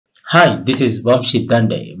Hi, this is Vamsi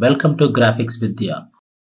Dande. Welcome to Grafix Vidya.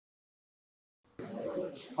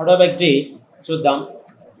 Adobe XD చూద్దాం.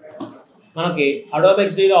 మనకి Adobe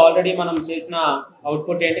XD లో already మనం చేసిన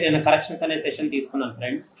అవుట్పుట్ ఏంటి, నేను కరెక్షన్స్ అనే సెషన్ తీసుకున్నాను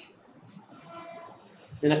ఫ్రెండ్స్.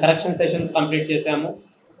 నేను కరెక్షన్ సెషన్స్ కంప్లీట్ చేశాము.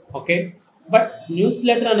 ఓకే, బట్ న్యూస్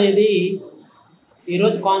లెటర్ అనేది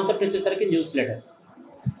ఈరోజు కాన్సెప్ట్ వచ్చేసరికి న్యూస్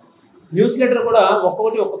లెటర్ కూడా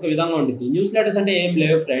ఒక్కొక్క విధంగా ఉంటుంది. న్యూస్ లెటర్స్ అంటే ఏం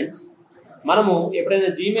లేవు ఫ్రెండ్స్. మనము ఎప్పుడైనా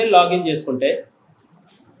జీమెయిల్ లాగిన్ చేసుకుంటే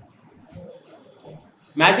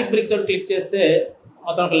మ్యాజిక్ బ్రిక్స్ క్లిక్ చేస్తే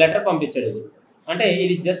అతను ఒక లెటర్ పంపించాడు. ఇది అంటే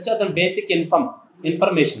ఇది జస్ట్ అతను బేసిక్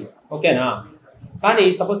ఇన్ఫర్మేషన్, ఓకేనా. కానీ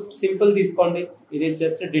సపోజ్ సింపుల్ తీసుకోండి, ఇది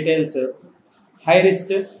just details, high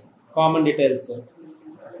risk common details.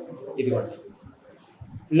 ఇదిగోండి,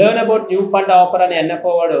 learn about new fund offer అని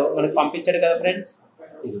ఎన్ఎఫ్ఓ వాడు మనకు పంపించాడు కదా ఫ్రెండ్స్.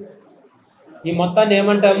 ఈ మొత్తాన్ని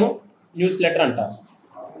ఏమంటాము, న్యూస్ లెటర్ అంటాము.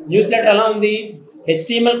 న్యూస్ లెటర్ ఎలా ఉంది,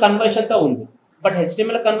 HTML కన్వర్షన్తో ఉంది. బట్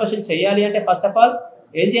HTML కన్వర్షన్ చేయాలి అంటే ఫస్ట్ ఆఫ్ ఆల్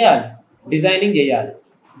ఏం చేయాలి, డిజైనింగ్ చేయాలి.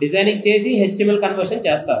 డిజైనింగ్ చేసి HTML కన్వర్షన్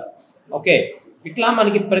చేస్తారు. ఓకే, ఇట్లా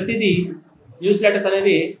మనకి ప్రతిదీ న్యూస్ లెటర్స్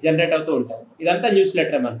అనేవి జనరేట్ అవుతూ ఉంటాయి. ఇదంతా న్యూస్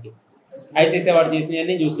లెటర్. మనకి ఐసీసీ వాడు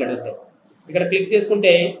చేసినవన్నీ న్యూస్ లెటర్స్. ఇక్కడ క్లిక్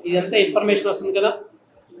చేసుకుంటే ఇదంతా ఇన్ఫర్మేషన్ వస్తుంది కదా.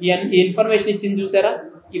 ఈ ఇన్ఫర్మేషన్ ఇచ్చింది చూసారా,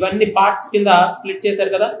 ఇవన్నీ పార్ట్స్ కింద స్ప్లిట్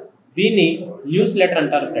చేశారు కదా, దీన్ని న్యూస్ లెటర్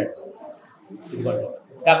అంటారు ఫ్రెండ్స్. ఇదిగోండి,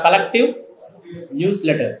 the collective news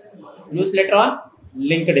letter on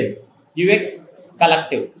LinkedIn UX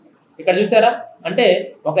collective. ఇక్కడ చూసారా, అంటే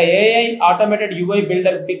ఒక AI automated UI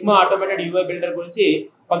builder, Figma automated UI builder గురించి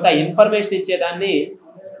కొంత ఇన్ఫర్మేషన్ ఇచ్చేదాన్ని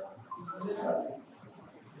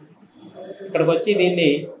ఇక్కడికి వచ్చి దీన్ని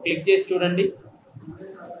క్లిక్ చేసి చూడండి.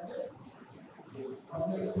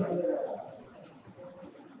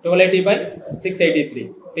 (1280 by 683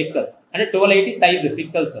 పిక్సెల్స్ అంటే 1280 సైజ్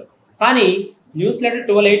పిక్సెల్స్. కానీ న్యూస్ లెటర్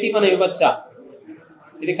 1280 మనం ఇవ్వచ్చా?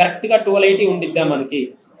 ఇది కరెక్ట్గా 1280 ఉండిద్దా మనకి?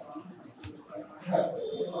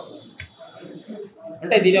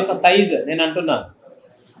 అంటే దీని యొక్క సైజ్ నేను అంటున్నాను.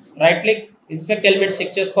 Right click, inspect elements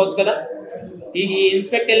check చేసుకోవచ్చు కదా. ఈ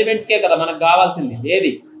ఇన్స్పెక్ట్ ఎలిమెంట్స్కే కదా మనకు కావాల్సింది.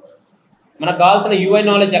 ఏది మనకు కావాల్సిన UI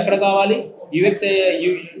నాలెడ్జ్ ఎక్కడ కావాలి,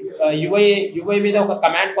 UI మీద ఒక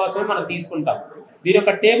కమాండ్ కోసం మనం తీసుకుంటాం. దీని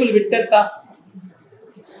యొక్క టేబుల్ విడ్త్ ఎంత,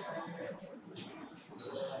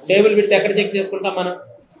 టేబుల్ విడ్త్ ఎక్కడ చెక్ చేసుకుంటాం మనం?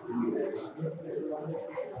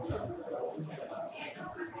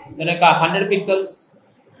 దాని యొక్క 100 పిక్సెల్స్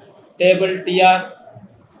టేబుల్ TR.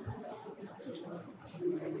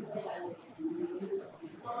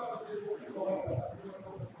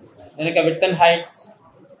 దాని యొక్క విడ్త్ అండ్ హైట్స్,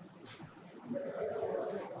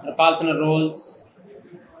 కావాల్సిన రోల్స్,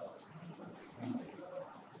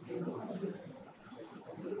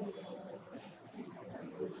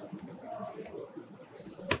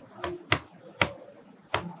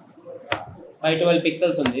 బై 12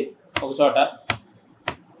 పిక్సెల్స్ ఉంది ఒక చోట,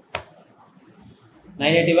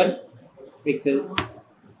 981 పిక్సెల్స్,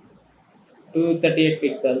 238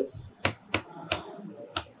 పిక్సెల్స్.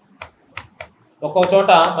 ఒక్కొక్క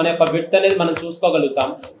చోట మన యొక్క విడ్త్ అనేది మనం చూసుకోగలుగుతాం.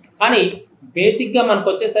 కానీ బేసిక్గా మనకు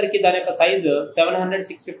వచ్చేసరికి దాని యొక్క సైజు 700,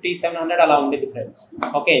 650, 700 అలా ఉండేది friends.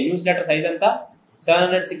 Okay, news letter size అంతా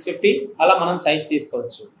 700, 650 అలా మనం సైజ్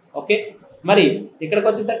తీసుకోవచ్చు. ఓకే, మరి ఇక్కడికి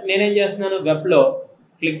వచ్చేసరికి నేనేం చేస్తున్నాను, వెబ్లో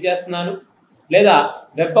క్లిక్ చేస్తున్నాను. లేదా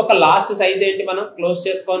వెబ్ ఒక లాస్ట్ సైజ్ ఏంటి, మనం క్లోజ్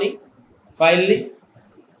చేసుకొని ఫైల్ని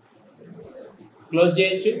క్లోజ్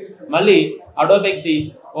చేయొచ్చు. మళ్ళీ Adobe XD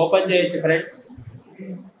ఓపెన్ చేయొచ్చు ఫ్రెండ్స్.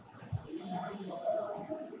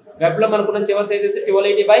 వెబ్లో మనకున్న చివరి సైజ్ అయితే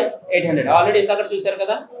 1280 by 800. ఆల్రెడీ ఇంతక్కడ చూశారు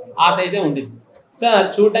కదా, ఆ సైజే ఉండింది. సార్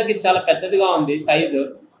చూడడానికి చాలా పెద్దదిగా ఉంది సైజు,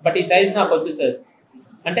 బట్ ఈ సైజ్ నాకు వద్దు సార్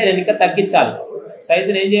అంటే నేను ఇంకా తగ్గించాలి.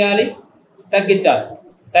 సైజుని ఏం చేయాలి, తగ్గించాలి.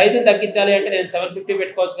 సైజుని తగ్గించాలి అంటే నేను 750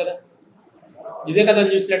 పెట్టుకోవచ్చు కదా. ఇదే కదా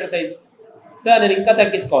న్యూస్ లెటర్ సైజు. సార్ నేను ఇంకా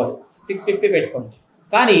తగ్గించుకోవాలి, 650 పెట్టుకోండి.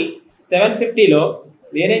 కానీ 750లో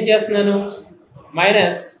నేనేం చేస్తున్నాను,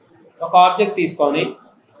 మైనస్ ఒక ఆబ్జెక్ట్ తీసుకొని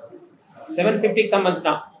 750కి సంబంధించిన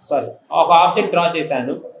ఒక ఆబ్జెక్ట్ డ్రా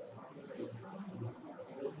చేశాను.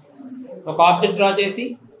 ఒక ఆబ్జెక్ట్ డ్రా చేసి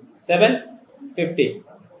 750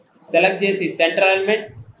 సెలెక్ట్ చేసి సెంటర్ అలైన్మెంట్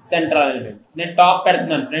నేను టాప్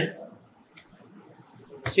పెడుతున్నాను friends.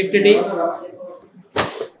 Shift D,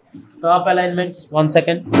 top alignments. 1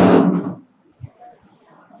 second.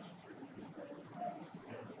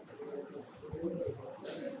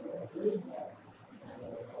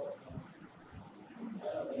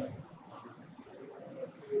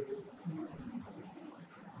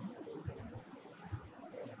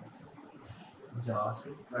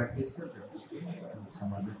 JavaScript practice कर रहे हो,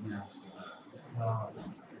 समझ में आ हाँ,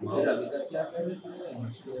 फिर अभी तक क्या कर रहे थे,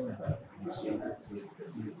 HTML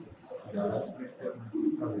CSS जावास्क्रिप्ट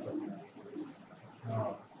हाँ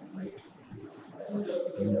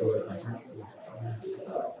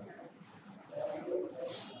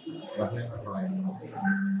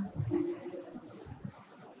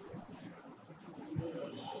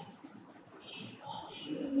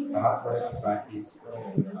कहा थोड़ा प्रैक्टिस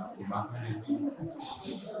दिमाग में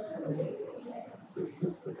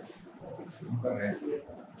कर रहे हैं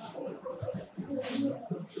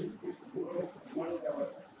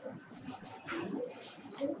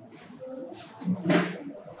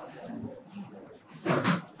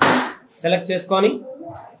సెలెక్ట్ చేసుకొని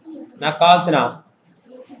నాకు కావాల్సిన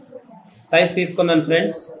సైజ్ తీసుకున్నాను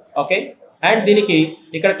ఫ్రెండ్స్. ఓకే, అండ్ దీనికి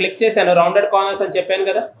ఇక్కడ క్లిక్ చేశాను. రౌండెడ్ కార్నర్స్ అని చెప్పాను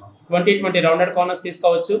కదా, 20 రౌండెడ్ కార్నర్స్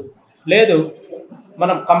తీసుకోవచ్చు. లేదు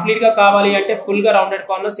మనం కంప్లీట్గా కావాలి అంటే ఫుల్గా రౌండెడ్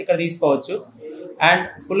కార్నర్స్ ఇక్కడ తీసుకోవచ్చు. అండ్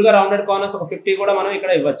ఫుల్గా రౌండెడ్ కార్నర్స్ ఒక 50 కూడా మనం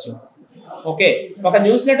ఇక్కడ ఇవ్వచ్చు. ఓకే, ఒక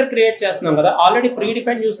న్యూస్ లెటర్ క్రియేట్ చేస్తున్నాం కదా, already pre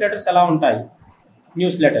defined news letters ఎలా ఉంటాయి.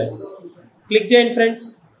 న్యూస్ లెటర్స్ క్లిక్ చేయండి ఫ్రెండ్స్,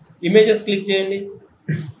 ఇమేజెస్ క్లిక్ చేయండి.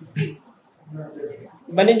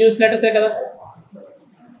 ఇవన్నీ న్యూస్ లెటర్సే కదా.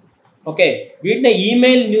 ఓకే, వీటిని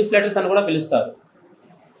ఈమెయిల్ న్యూస్ లెటర్స్ అని కూడా పిలుస్తారు.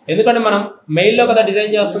 ఎందుకంటే మనం మెయిల్లో కదా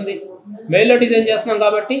డిజైన్ చేస్తుంది, మెయిల్లో డిజైన్ చేస్తున్నాం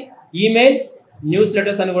కాబట్టి ఈమెయిల్ న్యూస్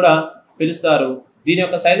లెటర్స్ అని కూడా పిలుస్తారు. దీని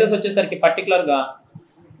యొక్క సైజెస్ వచ్చేసరికి పర్టికులర్గా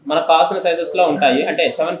మనకు కావాల్సిన సైజెస్లో ఉంటాయి. అంటే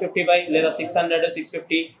 750 by లేదా 600,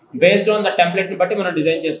 650 బేస్డ్ ఆన్ ద టెంప్లెట్ని బట్టి మనం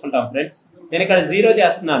డిజైన్ చేసుకుంటాం ఫ్రెండ్స్. నేను ఇక్కడ 0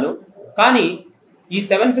 చేస్తున్నాను, కానీ ఈ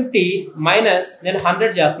 750 మైనస్ నేను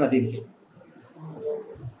 100 చేస్తున్నాను. దీనికి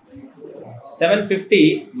 750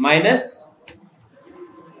 మైనస్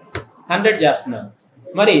 100 చేస్తున్నాను.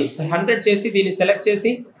 మరి 100 చేసి దీన్ని సెలెక్ట్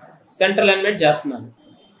చేసి సెంటర్ అలైన్మెంట్ చేస్తున్నాను.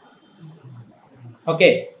 ఓకే,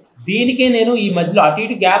 దీనికే నేను ఈ మధ్యలో అటు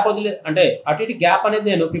ఇటు గ్యాప్ వదిలే, అంటే అటు ఇటు గ్యాప్ అనేది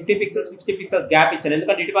నేను 50 పిక్సెల్స్ 60 పిక్సెల్స్ గ్యాప్ ఇచ్చాను.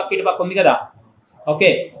 ఎందుకంటే ఇటు పక్క ఉంది కదా. ఓకే,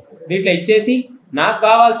 దీంట్లో ఇచ్చేసి నాకు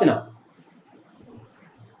కావాల్సిన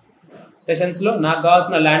సెషన్స్లో నాకు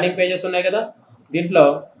కావాల్సిన ల్యాండింగ్ పేజెస్ ఉన్నాయి కదా, దీంట్లో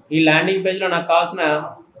ఈ ల్యాండింగ్ పేజ్లో నాకు కావాల్సిన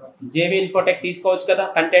జేవీ ఇన్ఫోటెక్ తీసుకోవచ్చు కదా,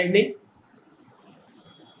 కంటెంట్ని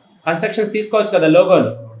కన్స్ట్రక్షన్స్ తీసుకోవచ్చు కదా,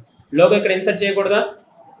 లోగో ఇక్కడ ఇన్సర్ట్ చేయకూడదా,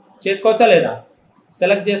 చేసుకోవచ్చా లేదా,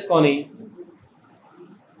 సెలెక్ట్ చేసుకొని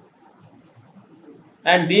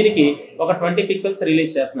అండ్ దీనికి ఒక 20 పిక్సెల్స్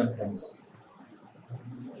రిలీజ్ చేస్తున్నాను ఫ్రెండ్స్.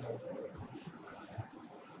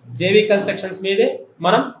 జేవీ కన్స్ట్రక్షన్స్ మీదే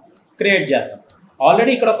మనం క్రియేట్ చేద్దాం.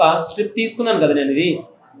 ఆల్రెడీ ఇక్కడ ఒక స్ట్రిప్ తీసుకున్నాను కదా నేను. ఇది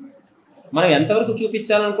మనం ఎంతవరకు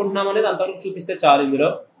చూపించాలనుకుంటున్నాం అనేది అంతవరకు చూపిస్తే చాలు. ఇందులో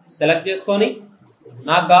సెలెక్ట్ చేసుకొని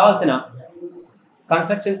నాకు కావాల్సిన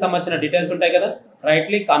కన్స్ట్రక్షన్కి సంబంధించిన డీటెయిల్స్ ఉంటాయి కదా, రైట్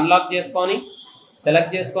క్లిక్ అన్లాక్ చేసుకొని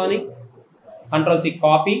సెలెక్ట్ చేసుకొని Ctrl+C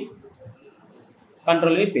copy,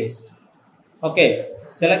 Ctrl+V paste. Okay,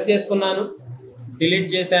 select చేసుకున్నాను, డిలీట్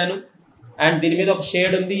చేశాను. అండ్ దీని మీద ఒక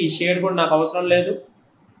షేడ్ ఉంది, ఈ షేడ్ కూడా నాకు అవసరం లేదు.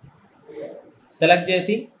 సెలెక్ట్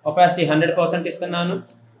చేసి ఒపాసిటీ 100% ఇస్తున్నాను.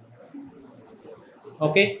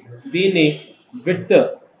 ఓకే, దీన్ని విడ్త్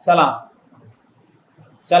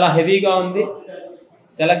చాలా హెవీగా ఉంది,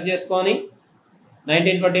 సెలెక్ట్ చేసుకొని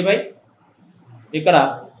 1920 ఇక్కడ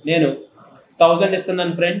నేను 1000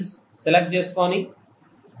 ఇస్తున్నాను ఫ్రెండ్స్. సెలెక్ట్ చేసుకొని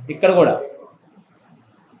ఇక్కడ కూడా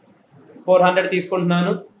 400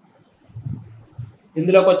 తీసుకుంటున్నాను.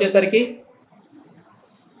 ఇందులోకి వచ్చేసరికి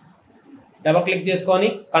డబల్ క్లిక్ చేసుకొని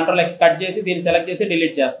Ctrl+X కట్ చేసి దీన్ని సెలెక్ట్ చేసి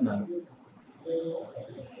డిలీట్ చేస్తున్నాను.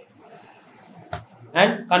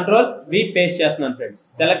 అండ్ Ctrl+V పేస్ట్ చేస్తున్నాను ఫ్రెండ్స్.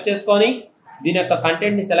 సెలెక్ట్ చేసుకొని దీని యొక్క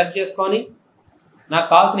కంటెంట్ని సెలెక్ట్ చేసుకొని నాకు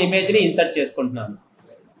కావాల్సిన ఇమేజ్ని ఇన్సర్ట్ చేసుకుంటున్నాను.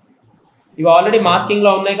 ఇవి ఆల్రెడీ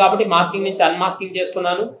మాస్కింగ్లో ఉన్నాయి కాబట్టి మాస్కింగ్ నుంచి అన్మాస్కింగ్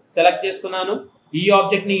చేసుకున్నాను. సెలెక్ట్ చేసుకున్నాను, ఈ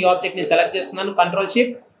ఆబ్జెక్ట్ని సెలెక్ట్ చేసుకున్నాను.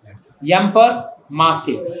 Ctrl+Shift+M for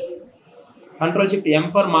masking, Ctrl+Shift+M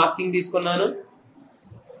for masking తీసుకున్నాను.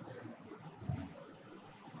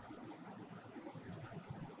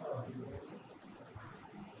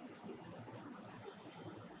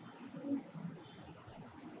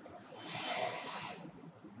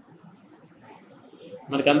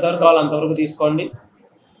 మనకి ఎంతవరకు కావాలో అంతవరకు తీసుకోండి.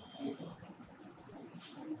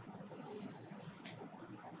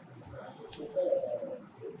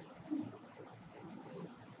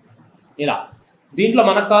 ఇలా దీంట్లో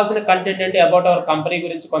మనకు కావాల్సిన కంటెంట్ అంటే అబౌట్ అవర్ కంపెనీ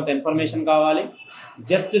గురించి కొంత ఇన్ఫర్మేషన్ కావాలి.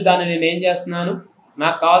 జస్ట్ దాన్ని నేను ఏం చేస్తున్నాను,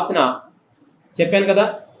 నాకు కావాల్సిన చెప్పాను కదా,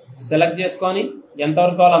 సెలెక్ట్ చేసుకొని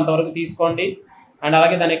ఎంతవరకు కావాలో అంతవరకు తీసుకోండి. అండ్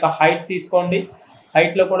అలాగే దాని యొక్క హైట్ తీసుకోండి.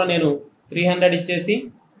 హైట్లో కూడా నేను 300 ఇచ్చేసి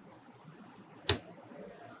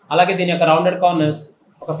అలాగే దీని యొక్క రౌండెడ్ కార్నర్స్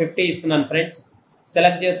ఒక 50 ఇస్తున్నాను ఫ్రెండ్స్.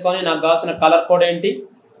 సెలెక్ట్ చేసుకొని నాకు కావాల్సిన కలర్ కోడ్ ఏంటి,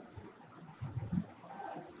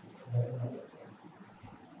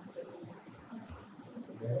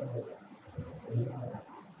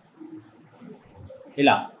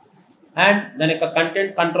 ఇలా. అండ్ దాని యొక్క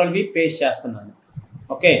కంటెంట్ Ctrl+V పేస్ట్ చేస్తున్నాను.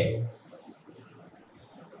 ఓకే,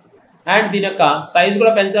 అండ్ దీని యొక్క సైజ్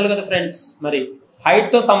కూడా పెంచాలి కదా ఫ్రెండ్స్. మరి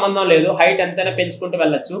హైట్తో సంబంధం లేదు, హైట్ ఎంతైనా పెంచుకుంటూ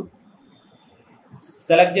వెళ్ళచ్చు.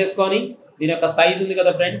 సెలెక్ట్ చేసుకొని దీని యొక్క సైజ్ ఉంది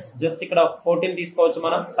కదా ఫ్రెండ్స్, జస్ట్ ఇక్కడ 14 తీసుకోవచ్చు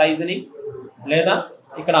మనం సైజుని, లేదా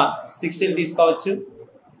ఇక్కడ 16 తీసుకోవచ్చు.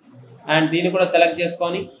 అండ్ దీన్ని కూడా సెలెక్ట్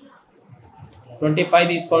చేసుకొని 25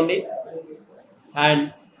 తీసుకోండి అండ్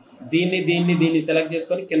దీన్ని సెలెక్ట్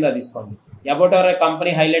చేసుకొని కింద తీసుకోండి. అబౌట్ అవర్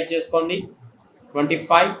కంపెనీ హైలైట్ చేసుకోండి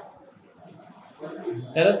 25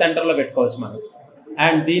 లేదా సెంటర్లో పెట్టుకోవచ్చు మనం.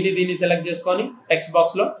 అండ్ దీన్ని సెలెక్ట్ చేసుకొని టెక్స్ట్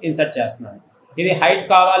బాక్స్లో ఇన్సర్ట్ చేస్తున్నాను. ఇది హైట్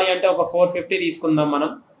కావాలి అంటే ఒక 450 తీసుకుందాం మనం.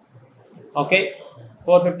 ఓకే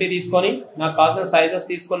 450 తీసుకొని నాకు కావాల్సిన సైజెస్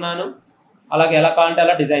తీసుకున్నాను. అలాగే ఎలా కావాలంటే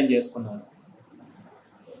అలా డిజైన్ చేసుకున్నాను.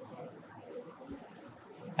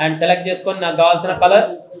 అండ్ సెలెక్ట్ చేసుకొని నాకు కావాల్సిన కలర్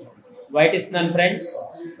వైట్ ఇస్తున్నాను ఫ్రెండ్స్.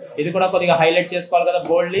 ఇది కూడా కొద్దిగా హైలైట్ చేసుకోవాలి కదా,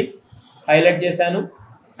 బోల్డ్లీ హైలైట్ చేశాను.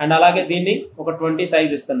 అండ్ అలాగే దీన్ని ఒక 20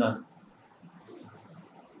 సైజ్ ఇస్తున్నాను.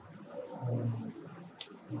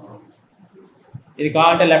 ఇది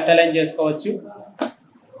కావాలంటే లెఫ్ట్ అలైన్ చేసుకోవచ్చు.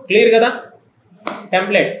 క్లియర్ కదా.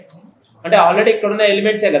 టెంప్లెట్ అంటే ఆల్రెడీ ఇక్కడ ఉన్న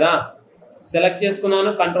ఎలిమెంట్సే కదా. సెలెక్ట్ చేసుకున్నాను,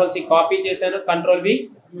 Ctrl+C కాపీ చేశాను, Ctrl+V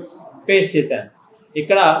పేస్ట్ చేశాను.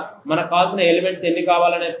 ఇక్కడ మనకు కావాల్సిన ఎలిమెంట్స్ ఎన్ని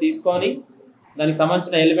కావాలనేది తీసుకొని దానికి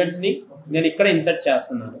సంబంధించిన ఎలిమెంట్స్ని నేను ఇక్కడ ఇన్సర్ట్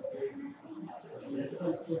చేస్తున్నాను.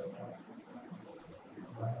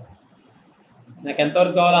 నాకు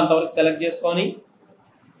ఎంతవరకు కావాలో అంతవరకు సెలెక్ట్ చేసుకొని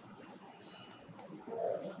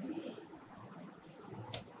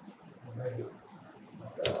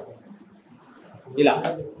ఇలా.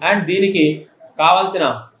 అండ్ దీనికి కావాల్సిన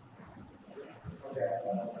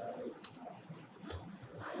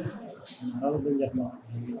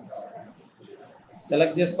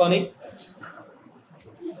సెలెక్ట్ చేసుకొని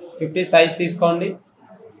 50 సైజ్ తీసుకోండి.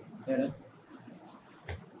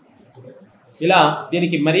 ఇలా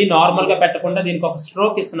దీనికి మరీ నార్మల్గా పెట్టకుండా దీనికి ఒక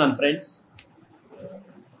స్ట్రోక్ ఇస్తున్నాను ఫ్రెండ్స్.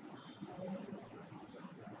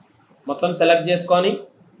 మొత్తం సెలెక్ట్ చేసుకొని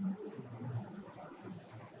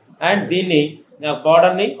అండ్ దీన్ని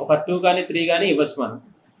బార్డర్ని ఒక 2 కానీ 3 కానీ ఇవ్వచ్చు మనం.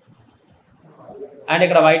 అండ్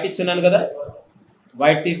ఇక్కడ వైట్ ఇచ్చున్నాను కదా,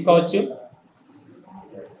 వైట్ తీసుకోవచ్చు.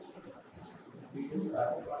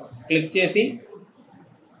 క్లిక్ చేసి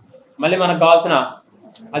మళ్ళీ మనకు కావాల్సిన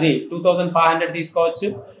అది 2500 తీసుకోవచ్చు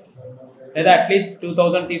లేదా అట్లీస్ట్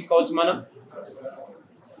 2000 తీసుకోవచ్చు మనం.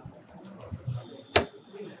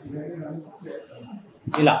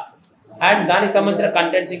 ఇలా. అండ్ దానికి సంబంధించిన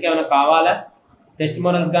కంటెంట్స్ ఇంకేమైనా కావాలా,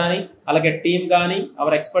 టెస్టిమోనల్స్ కానీ అలాగే టీమ్ కానీ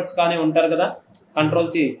అవర్ ఎక్స్పర్ట్స్ కానీ ఉంటారు కదా,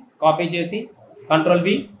 Ctrl+C కాపీ చేసి Ctrl+V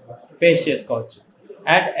పేస్ట్ చేసుకోవచ్చు.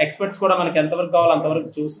 అండ్ ఎక్స్పర్ట్స్ కూడా మనకి ఎంతవరకు కావాలో అంతవరకు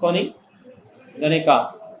చూసుకొని దాని యొక్క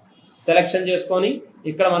సెలెక్షన్ చేసుకొని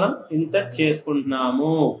ఇక్కడ మనం ఇన్సర్ట్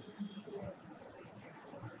చేసుకుంటున్నాము.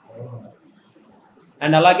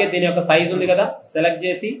 అండ్ అలాగే దీని యొక్క సైజ్ ఉంది కదా, సెలెక్ట్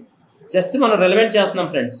చేసి జస్ట్ మనం రిలవెంట్ చేస్తున్నాం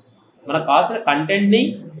ఫ్రెండ్స్. మనకు కావాల్సిన కంటెంట్ని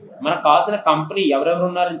మనకు కావాల్సిన కంపెనీ ఎవరెవరు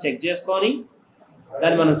ఉన్నారని చెక్ చేసుకొని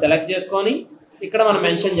దాన్ని మనం సెలెక్ట్ చేసుకొని ఇక్కడ మనం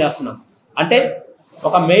మెన్షన్ చేస్తున్నాం. అంటే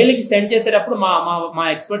ఒక మెయిల్కి సెండ్ చేసేటప్పుడు మా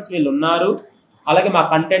ఎక్స్పర్ట్స్ వీళ్ళు ఉన్నారు, అలాగే మా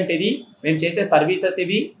కంటెంట్ ఇది, మేము చేసే సర్వీసెస్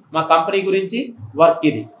ఇవి, మా కంపెనీ గురించి వర్క్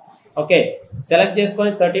ఇది. ఓకే సెలెక్ట్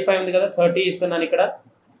చేసుకొని 35 ఉంది కదా, 30 ఇస్తున్నాను. ఇక్కడ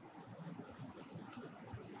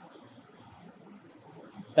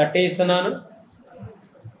 30 ఇస్తున్నాను.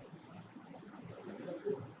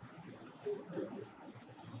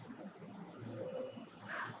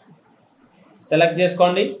 సెలెక్ట్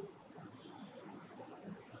చేసుకోండి.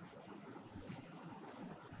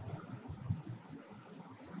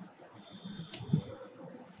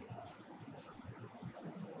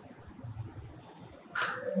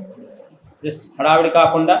 జస్ట్ హడావిడి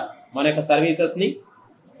కాకుండా మన యొక్క సర్వీసెస్ని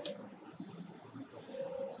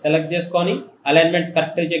సెలెక్ట్ చేసుకొని అలైన్మెంట్స్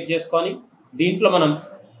కరెక్ట్గా చెక్ చేసుకొని దీంట్లో మనం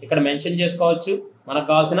ఇక్కడ మెన్షన్ చేసుకోవచ్చు మనకు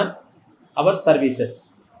కావాల్సిన అవర్ సర్వీసెస్.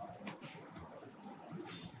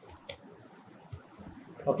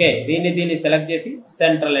 ఓకే దీన్ని సెలెక్ట్ చేసి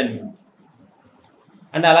సెంట్రల్ అలైన్మెంట్.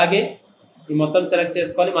 అండ్ అలాగే ఈ మొత్తం సెలెక్ట్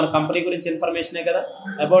చేసుకొని మన కంపెనీ గురించి ఇన్ఫర్మేషనే కదా,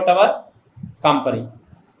 about our company.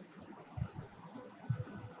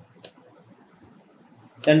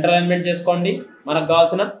 Central alignment చేసుకోండి. మనకు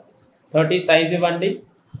కావాల్సిన 30 సైజ్ ఇవ్వండి.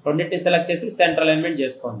 రెండింటిని సెలెక్ట్ చేసి సెంట్రల్ అలైన్మెంట్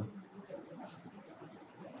చేసుకోండి.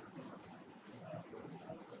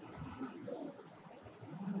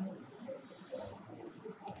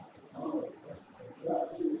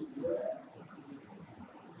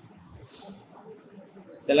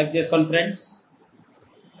 సెలెక్ట్ చేసుకోండి ఫ్రెండ్స్.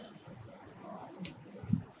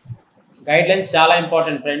 గైడ్ లైన్స్ చాలా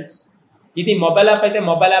ఇంపార్టెంట్ ఫ్రెండ్స్. ఇది మొబైల్ యాప్ అయితే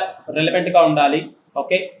మొబైల్ యాప్ రిలవెంట్గా ఉండాలి.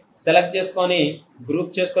 ఓకే సెలెక్ట్ చేసుకొని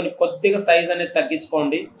గ్రూప్ చేసుకొని కొద్దిగా సైజ్ అనేది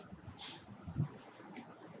తగ్గించుకోండి.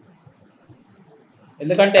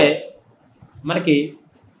 ఎందుకంటే మనకి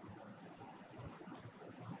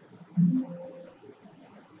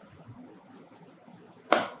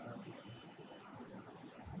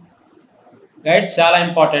గైడ్స్ చాలా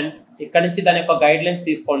ఇంపార్టెంట్. ఇక్కడ నుంచి దాని యొక్క గైడ్ లైన్స్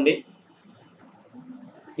తీసుకోండి.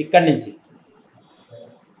 ఇక్కడి నుంచి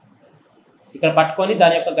ఇక్కడ పట్టుకొని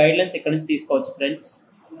దాని యొక్క గైడ్లైన్స్ ఇక్కడ నుంచి తీసుకోవచ్చు ఫ్రెండ్స్.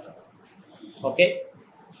 ఓకే,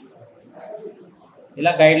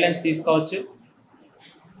 ఇలా గైడ్లైన్స్ తీసుకోవచ్చు.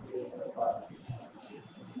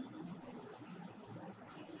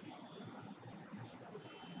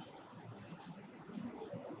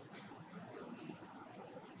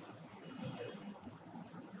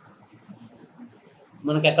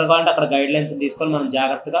 మనకి ఎక్కడ కావాలంటే అక్కడ గైడ్లైన్స్ తీసుకొని మనం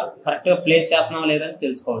జాగ్రత్తగా కరెక్ట్గా ప్లేస్ చేస్తున్నామా లేదని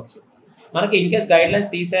తెలుసుకోవచ్చు. మనకి ఇన్ కేస్ గైడ్లైన్స్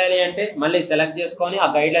తీసేయాలి అంటే మళ్ళీ సెలెక్ట్ చేసుకొని ఆ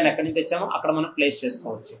గైడ్లైన్ ఎక్కడి నుంచి తెచ్చామో అక్కడ మనం ప్లేస్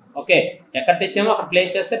చేసుకోవచ్చు. ఓకే, ఎక్కడ తెచ్చామో అక్కడ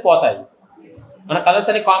ప్లేస్ చేస్తే పోతాయి. మన కలర్స్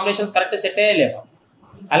అనే కాంబినేషన్స్ కరెక్ట్ సెట్ అయ్యే లేదా,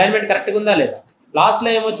 అలైన్మెంట్ కరెక్ట్గా ఉందా లేదా. లాస్ట్లో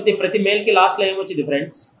ఏమొచ్చింది, ప్రతి మెయిల్కి లాస్ట్లో ఏమొచ్చింది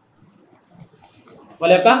ఫ్రెండ్స్,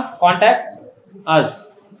 వాళ్ళ యొక్క contact us,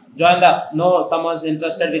 join the, no summers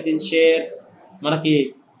interested with in share. మనకి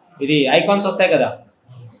ఇది ఐకాన్స్ వస్తాయి కదా,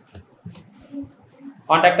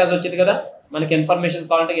 కాంటాక్టర్స్ వచ్చింది కదా. మనకి ఇన్ఫర్మేషన్స్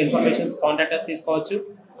కావాలంటే ఇన్ఫర్మేషన్స్ కాంటాక్టర్స్ తీసుకోవచ్చు.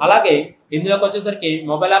 అలాగే ఇందులోకి వచ్చేసరికి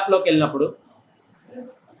మొబైల్ యాప్లోకి వెళ్ళినప్పుడు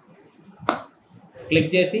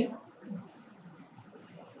క్లిక్ చేసి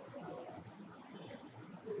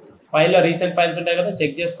ఫైల్లో రీసెంట్ ఫైల్స్ ఉంటాయి కదా,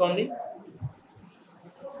 చెక్ చేసుకోండి.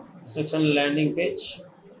 ఇన్స్ట్రక్షన్ ల్యాండింగ్ పేజ్,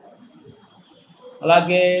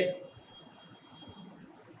 అలాగే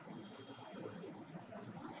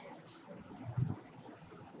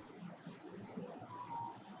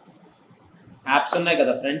యాప్స్ ఉన్నాయి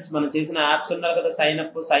కదా ఫ్రెండ్స్, మనం చేసిన యాప్స్ ఉన్నాయి కదా, sign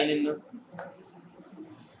up, sign in,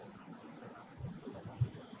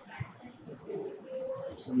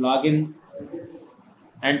 login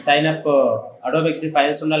and sign up, Adobe XD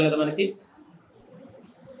files ఉండాలి కదా మనకి.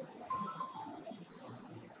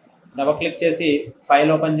 డబల్ క్లిక్ చేసి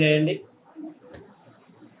ఫైల్ ఓపెన్ చేయండి.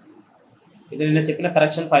 ఇది నిన్న చెప్పిన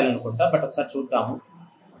కరెక్షన్ ఫైల్ అనుకుంటా, బట్ ఒకసారి చూద్దాము.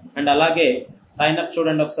 అండ్ అలాగే సైన్ అప్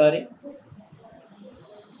చూడండి ఒకసారి.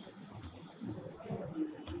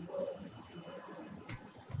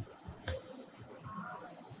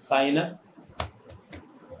 సైన్ అప్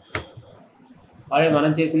ఆల్రెడీ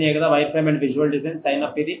మనం చేసినాయి కదా, wire frame and visual design sign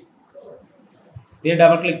up. ఇది దీన్ని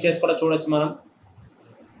డబల్ క్లిక్ చేసి కూడా చూడొచ్చు మనం.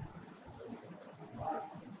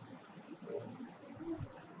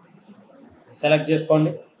 సెలెక్ట్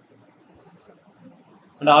చేసుకోండి.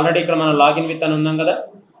 అండ్ ఆల్రెడీ ఇక్కడ మనం లాగిన్ విత్ అని ఉన్నాం కదా,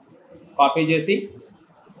 కాపీ చేసి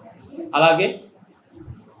అలాగే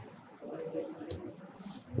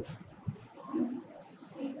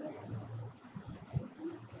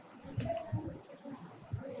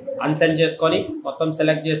అన్సెండ్ చేసుకొని మొత్తం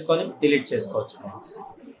సెలెక్ట్ చేసుకొని డిలీట్ చేసుకోవచ్చు ఫ్రెండ్స్.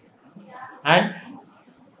 అండ్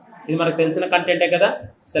ఇది మనకు తెలిసిన కంటెంటే కదా,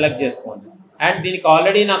 సెలెక్ట్ చేసుకోండి. అండ్ దీనికి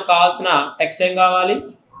ఆల్రెడీ నాకు కావాల్సిన టెక్స్ట్ ఏం కావాలి,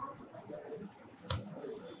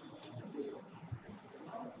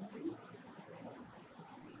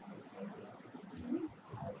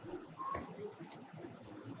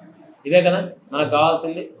 ఇదే కదా మనకు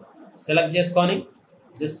కావాల్సింది. సెలెక్ట్ చేసుకొని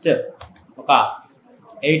జస్ట్ ఒక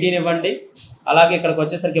 18 ఇవ్వండి. అలాగే ఇక్కడికి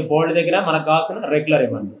వచ్చేసరికి బోల్డ్ దగ్గర మనకు కావాల్సిన రెగ్యులర్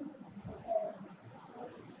ఇవ్వండి.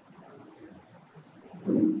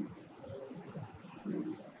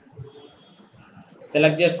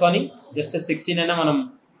 సెలెక్ట్ చేసుకొని జస్ట్ 16 అయినా మనం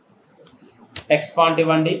టెక్స్ట్ ఫాంట్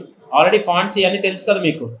ఇవ్వండి. ఆల్రెడీ ఫాంట్స్ ఇవన్నీ తెలుసు కదా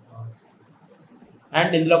మీకు.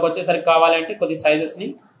 అండ్ ఇందులోకి వచ్చేసరికి కావాలంటే కొద్ది సైజెస్ని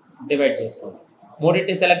డివైడ్ చేసుకోండి.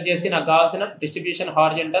 మూడింటిని సెలెక్ట్ చేసి నాకు కావాల్సిన డిస్ట్రిబ్యూషన్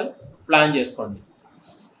హారిజంటల్ ప్లాన్ చేసుకోండి.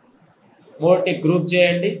 మూడింటిని గ్రూప్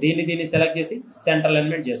చేయండి. దీన్ని సెలెక్ట్ చేసి సెంటర్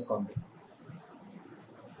అలైన్మెంట్ చేసుకోండి.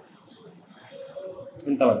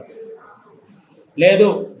 ఇంతవరకు. లేదు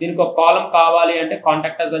దీనికి ఒక కాలం కావాలి అంటే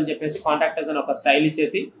కాంటాక్టర్స్ అని చెప్పేసి కాంటాక్టర్స్ అని ఒక స్టైల్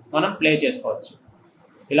ఇచ్చేసి మనం ప్లే చేసుకోవచ్చు.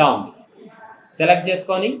 ఇలా ఉంది. సెలెక్ట్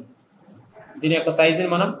చేసుకొని దీని యొక్క సైజుని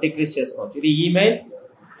మనం డిక్రీజ్ చేసుకోవచ్చు. ఇది ఈమెయిల్,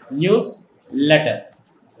 న్యూస్, లెటర్.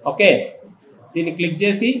 ఓకే, దీన్ని క్లిక్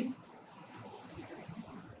చేసి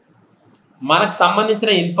మనకు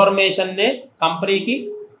సంబంధించిన ఇన్ఫర్మేషన్నే కంపెనీకి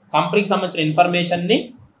సంబంధించిన ఇన్ఫర్మేషన్ని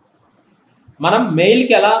మనం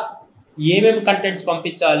మెయిల్కి ఎలా ఏమేమి కంటెంట్స్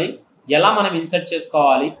పంపించాలి, ఎలా మనం ఇన్సర్ట్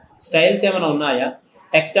చేసుకోవాలి, స్టైల్స్ ఏమైనా ఉన్నాయా,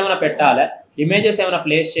 టెక్స్ట్ ఏమైనా పెట్టాలా, ఇమేజెస్ ఏమైనా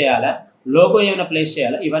ప్లేస్ చేయాలా, లోగో ఏమైనా ప్లేస్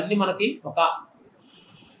చేయాలా, ఇవన్నీ మనకి ఒక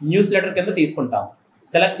న్యూస్ లెటర్ కింద తీసుకుంటాం.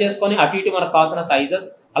 సెలెక్ట్ చేసుకొని అటు ఇటు మనకు కావాల్సిన సైజెస్,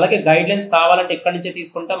 అలాగే గైడ్లైన్స్ కావాలంటే ఇక్కడి నుంచే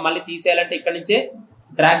తీసుకుంటాం, మళ్ళీ తీసేయాలంటే ఇక్కడి నుంచే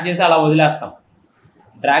డ్రాగ్ చేసి అలా వదిలేస్తాం.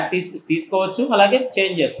 డ్రాగ్ తీసుకోవచ్చు, అలాగే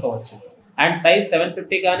చేంజ్ చేసుకోవచ్చు. అండ్ సైజ్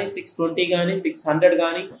 750 కానీ 620 కానీ 600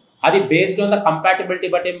 కానీ అది బేస్డ్ ఆన్ ద కంపాటబిలిటీ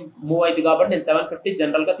బట్టి మూవ్ అయింది కాబట్టి నేను 750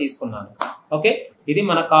 జనరల్గా తీసుకున్నాను. ఓకే, ఇది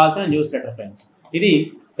మనకు కావాల్సిన న్యూస్ లెటర్ ఫ్రెండ్స్. ఇది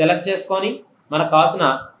సెలెక్ట్ చేసుకొని మనకు కావాల్సిన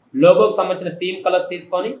లోగోకి సంబంధించిన థీమ్ కలర్స్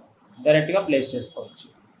తీసుకొని డైరెక్ట్గా ప్లేస్ చేసుకోవచ్చు.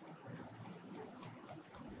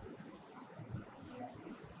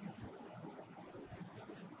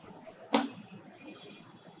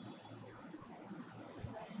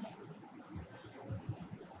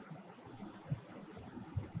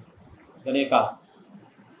 దాని యొక్క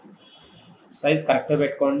సైజ్ కరెక్ట్గా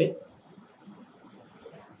పెట్టుకోండి.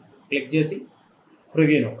 క్లిక్ చేసి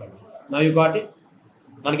ప్రివ్యూ నొక్కండి. Now you got it.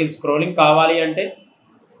 మనకి ఇది స్క్రోలింగ్ కావాలి అంటే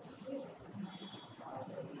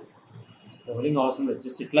స్క్రోలింగ్ అవసరం లేదు,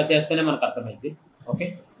 జస్ట్ ఇట్లా చేస్తేనే మనకు అర్థమైంది. ఓకే,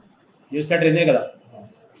 న్యూస్ లెటర్ ఇదే కదా.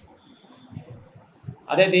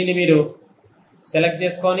 అదే దీన్ని మీరు సెలెక్ట్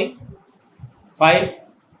చేసుకొని file,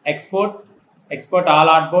 export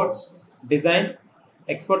all ఆర్ట్బోర్డ్స్, design,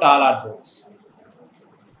 export all ఆర్ట్బోర్డ్స్.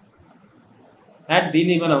 And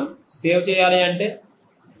దీన్ని మనం సేవ్ చేయాలి అంటే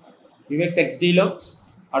UXXDలో,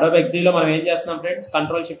 అడోబ్ XDలో మనం ఏం చేస్తున్నాం ఫ్రెండ్స్,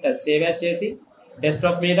 Ctrl+Shift+S సేవ్ యాజ్ చేసి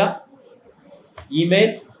డెస్క్టాప్ మీద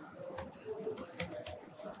ఈమెయిల్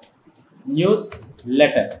న్యూస్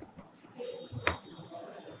లెటర్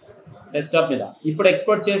డెస్క్టాప్ మీద. ఇప్పుడు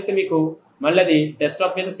ఎక్స్పోర్ట్ చేస్తే మీకు మళ్ళీ అది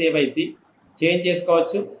డెస్క్టాప్ మీద సేవ్ అయింది. చేంజ్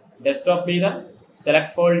చేసుకోవచ్చు. డెస్క్టాప్ మీద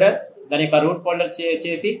సెలెక్ట్ ఫోల్డర్, దాని యొక్క రూట్ ఫోల్డర్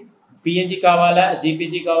చేసి PNG కావాలా,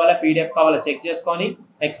 GPG కావాలా, PDF కావాలా చెక్ చేసుకొని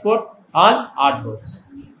ఎక్స్పోర్ట్ ఆల్ ఆర్ట్బోర్డ్స్.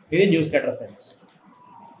 ఇది న్యూస్ లెటర్ ఫ్రెండ్స్.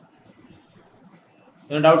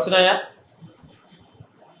 ఏమైనా డౌట్స్ ఉన్నాయా?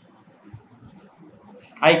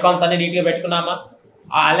 ఐకాన్స్ అన్ని నీట్గా పెట్టుకున్నామా?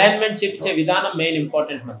 ఆ అలైన్మెంట్ చూపించే విధానం మెయిన్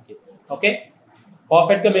ఇంపార్టెంట్ మనకి. ఓకే,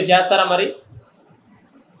 పర్ఫెక్ట్గా మీరు చేస్తారా? మరి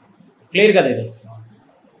క్లియర్ కదా? ఇది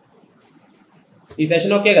ఈ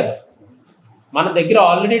సెషన్ ఓకే కదా? మన దగ్గర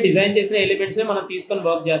ఆల్రెడీ డిజైన్ చేసిన ఎలిమెంట్స్నే మనం తీసుకొని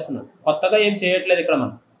వర్క్ చేస్తున్నాం. కొత్తగా ఏం చేయట్లేదు ఇక్కడ.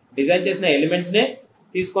 మనం డిజైన్ చేసిన ఎలిమెంట్స్నే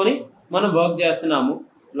తీసుకొని మనం వర్క్ చేస్తున్నాము.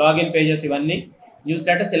 లాగిన్ పేజెస్ ఇవన్నీ న్యూస్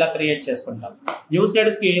లెటర్స్ ఇలా క్రియేట్ చేసుకుంటాం. న్యూస్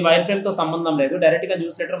లెటర్స్కి వైర్ ఫ్రేమ్తో సంబంధం లేదు, డైరెక్ట్గా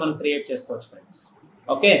న్యూస్ లెటర్ మనం క్రియేట్ చేసుకోవచ్చు ఫ్రెండ్స్.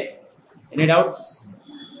 Okay, any doubts?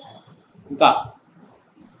 ఇంకా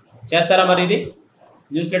చేస్తారా మరి? ఇది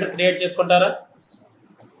న్యూస్ లెటర్ క్రియేట్ చేసుకుంటారా?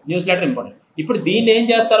 News letter important. ఇప్పుడు దీన్ని ఏం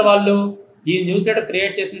చేస్తారు వాళ్ళు? ఈ న్యూస్ లెటర్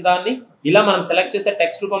క్రియేట్ చేసిన దాన్ని ఇలా మనం సెలెక్ట్ చేస్తే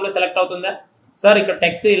టెక్స్ట్ రూపంలో సెలెక్ట్ అవుతుందా సార్? ఇక్కడ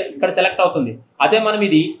టెక్స్ట్ ఇక్కడ సెలెక్ట్ అవుతుంది. అదే మనం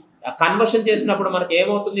ఇది కన్వర్షన్ చేసినప్పుడు మనకి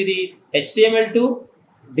ఏమవుతుంది? ఇది HTML to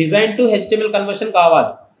design to HTML conversion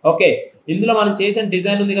కావాలి. ఓకే, ఇందులో మనం చేసిన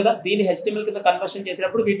డిజైన్ ఉంది కదా, దీన్ని HTML కింద కన్వర్షన్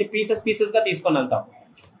చేసినప్పుడు వీటిని పీసెస్గా తీసుకొని వెళ్తాం.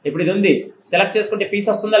 ఇప్పుడు ఇది ఉంది, సెలెక్ట్ చేసుకుంటే పీస్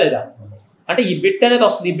వస్తుందా లేదా? అంటే ఈ బిట్ అనేది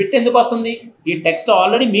వస్తుంది. ఈ బిట్ ఎందుకు వస్తుంది? ఈ టెక్స్ట్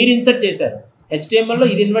ఆల్రెడీ మీరు ఇన్సర్ట్ చేశారు. HTMLలో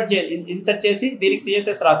ఇది ఇన్సర్ట్ చేసి దీనికి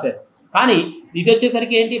CSS రాశారు. కానీ ఇది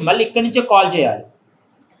వచ్చేసరికి ఏంటి, మళ్ళీ ఇక్కడి నుంచే కాల్ చేయాలి.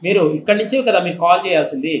 మీరు ఇక్కడి నుంచే కదా మీరు కాల్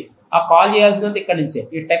చేయాల్సింది. ఆ కాల్ చేయాల్సిందంతా ఇక్కడి నుంచే.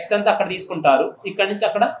 ఈ టెక్స్ట్ అంతా అక్కడ తీసుకుంటారు, ఇక్కడి నుంచి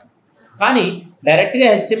అక్కడ. కానీ డైరెక్ట్గా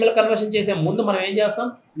HTML కన్వర్షన్ చేసే ముందు మనం ఏం చేస్తాం?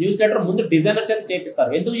 న్యూస్ లెటర్ ముందు డిజైనర్ చేత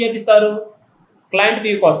చేపిస్తారు. ఎందుకు చేపిస్తారు? క్లయింట్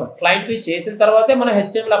వ్యూ కోసం. క్లయింట్ వ్యూ చేసిన తర్వాతే మనం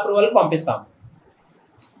HTML అప్రూవల్కి పంపిస్తాం.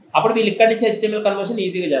 అప్పుడు వీళ్ళు ఇక్కడి నుంచి HTML కన్వర్షన్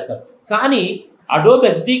ఈజీగా చేస్తారు. కానీ అడోబ్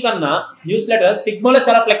XD కన్నా న్యూస్ లెటర్స్ ఫిగ్మాలో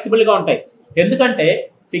చాలా ఫ్లెక్సిబుల్గా ఉంటాయి. ఎందుకంటే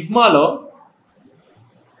ఫిగ్మాలో,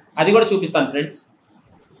 అది కూడా చూపిస్తాను ఫ్రెండ్స్,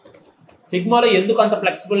 ఫిగ్మాలో ఎందుకు అంత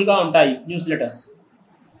ఫ్లెక్సిబుల్గా ఉంటాయి న్యూస్ లెటర్స్.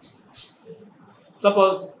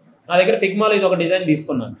 సపోజ్ నా దగ్గర ఫిగ్మాలో ఇది ఒక డిజైన్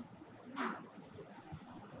తీసుకున్నాను,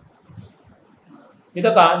 ఇది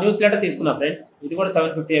ఒక న్యూస్ లెటర్ తీసుకున్నా ఫ్రెండ్స్. ఇది కూడా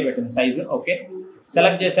 750 పెట్టింది సైజు. ఓకే,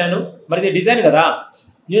 సెలెక్ట్ చేశాను. మరి ఇది డిజైన్ కదా,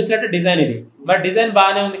 న్యూస్ లెటర్ డిజైన్ ఇది. మరి డిజైన్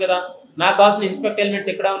బాగానే ఉంది కదా, నాకు కావాల్సిన ఇన్స్పెక్ట్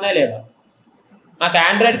ఎలిమెంట్స్ ఎక్కడ ఉన్నాయా లేదా? నాకు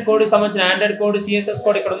ఆండ్రాయిడ్ కోడ్ సంబంధించిన ఆండ్రాయిడ్ కోడ్, CSS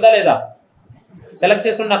కోడ్ ఇక్కడ ఉందా లేదా? సెలెక్ట్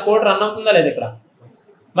చేసుకుంటే నా కోడ్ రన్ అవుతుందా లేదా ఇక్కడ?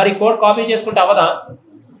 మరి కోడ్ కాపీ చేసుకుంటే అవ్వదా?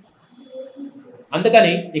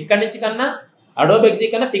 అందుకని ఇక్కడి నుంచి కన్నా అడోబ్ XD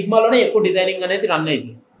కన్నా ఫిగ్మాలోనే ఎక్కువ డిజైనింగ్ అనేది రన్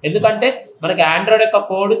అయింది. ఎందుకంటే మనకి ఆండ్రాయిడ్ యొక్క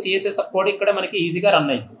కోడ్, CSS కోడ్ ఇక్కడ మనకి ఈజీగా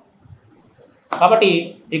రన్ అయింది. కాబట్టి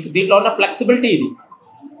దీంట్లో ఉన్న ఫ్లెక్సిబిలిటీ ఇది.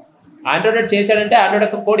 ఆండ్రాయిడ్ చేశాడంటే ఆండ్రాయిడ్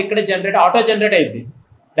యొక్క కోడ్ ఇక్కడే ఆటో జనరేట్ అయింది.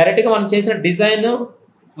 డైరెక్ట్గా మనం చేసిన డిజైన్,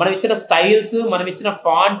 మనం ఇచ్చిన స్టైల్స్, మనం ఇచ్చిన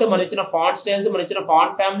ఫాంట్, మనం ఇచ్చిన ఫాంట్ స్టైల్స్, మనం ఇచ్చిన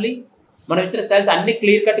ఫాంట్ ఫ్యామిలీ, మనం ఇచ్చిన స్టైల్స్ అన్ని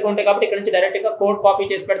క్లియర్ కట్గా ఉంటాయి. కాబట్టి ఇక్కడ నుంచి డైరెక్ట్గా కోడ్ కాపీ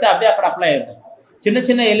చేసి పెడితే అవే అక్కడ అప్లై అవుతాయి. చిన్న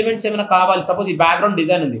చిన్న ఎలిమెంట్స్ ఏమైనా కావాలి, సపోజ్ ఈ బ్యాక్గ్రౌండ్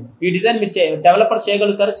డిజైన్ ఉంది, ఈ డిజైన్ మీరు డెవలపర్స్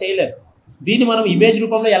చేయగలుగుతారో చేయలేరు. దీన్ని మనం ఇమేజ్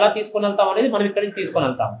రూపంలో ఎలా తీసుకొని వెళ్తాం అనేది మనం ఇక్కడ నుంచి తీసుకొని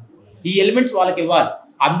వెళ్తాం. ఈ ఎలిమెంట్స్ వాళ్ళకి ఇవ్వాలి.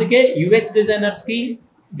 అందుకే UX డిజైనర్స్కి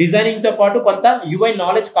డిజైనింగ్తో పాటు కొంత UI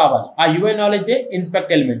నాలెడ్జ్ కావాలి. ఆ UI నాలెడ్జే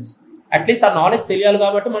ఇన్స్పెక్ట్ ఎలిమెంట్స్. అట్లీస్ట్ ఆ నాలెడ్జ్ తెలియాలి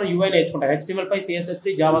కాబట్టి మనం UI నేర్చుకుంటాం. HTML5,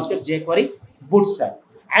 CSS3, JavaScript, jQuery, Bootstrap.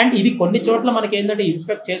 And ఇది కొన్ని చోట్ల మనకి ఏంటంటే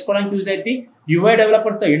ఇన్స్పెక్ట్ చేసుకోవడానికి యూజ్ అవుతుంది. UI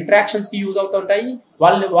డెవలపర్స్తో ఇంటరాక్షన్స్కి యూజ్ అవుతుంటాయి.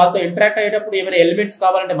 వాళ్ళతో ఇంటరాక్ట్ అయ్యేటప్పుడు ఏమైనా ఎలిమెంట్స్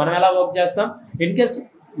కావాలంటే మనం ఎలా వర్క్ చేస్తాం. ఇన్ కేస్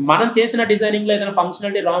మనం చేసిన డిజైనింగ్లో ఏదైనా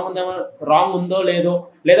ఫంక్షనాలిటీ రాంగ్ ఉందో లేదో,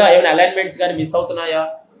 లేదా ఏమైనా అలైన్మెంట్స్ కానీ మిస్ అవుతున్నాయా,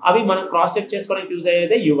 అవి మనం క్రాస్ చెక్ చేసుకోవడానికి యూజ్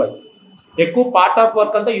అయ్యేదే UI. ఎక్కువ పార్ట్ ఆఫ్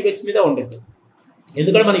వర్క్ అంతా UX మీద ఉంటుంది.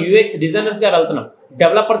 ఎందుకంటే మనం UX డిజైనర్స్గా వెళ్తున్నాం,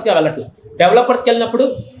 డెవలపర్స్గా వెళ్ళట్లేదు. డెవలపర్స్కి వెళ్ళినప్పుడు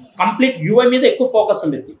కంప్లీట్ UI మీద ఎక్కువ ఫోకస్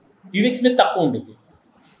ఉంటుంది, UX మీద తక్కువ ఉంటుంది.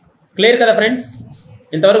 క్లియర్ కదా ఫ్రెండ్స్?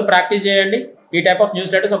 ఇంతవరకు ప్రాక్టీస్ చేయండి. ఈ టైప్ ఆఫ్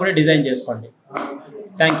న్యూస్ లెటర్స్ ఒకటి డిజైన్ చేసుకోండి.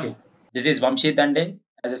 Thank you. This is Vamsi Dande,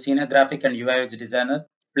 as a senior graphic and UX designer,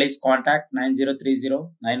 please contact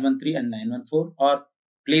 9030 913 and 914, or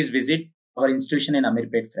please visit our institution in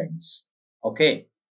Amirpet, friends. Okay.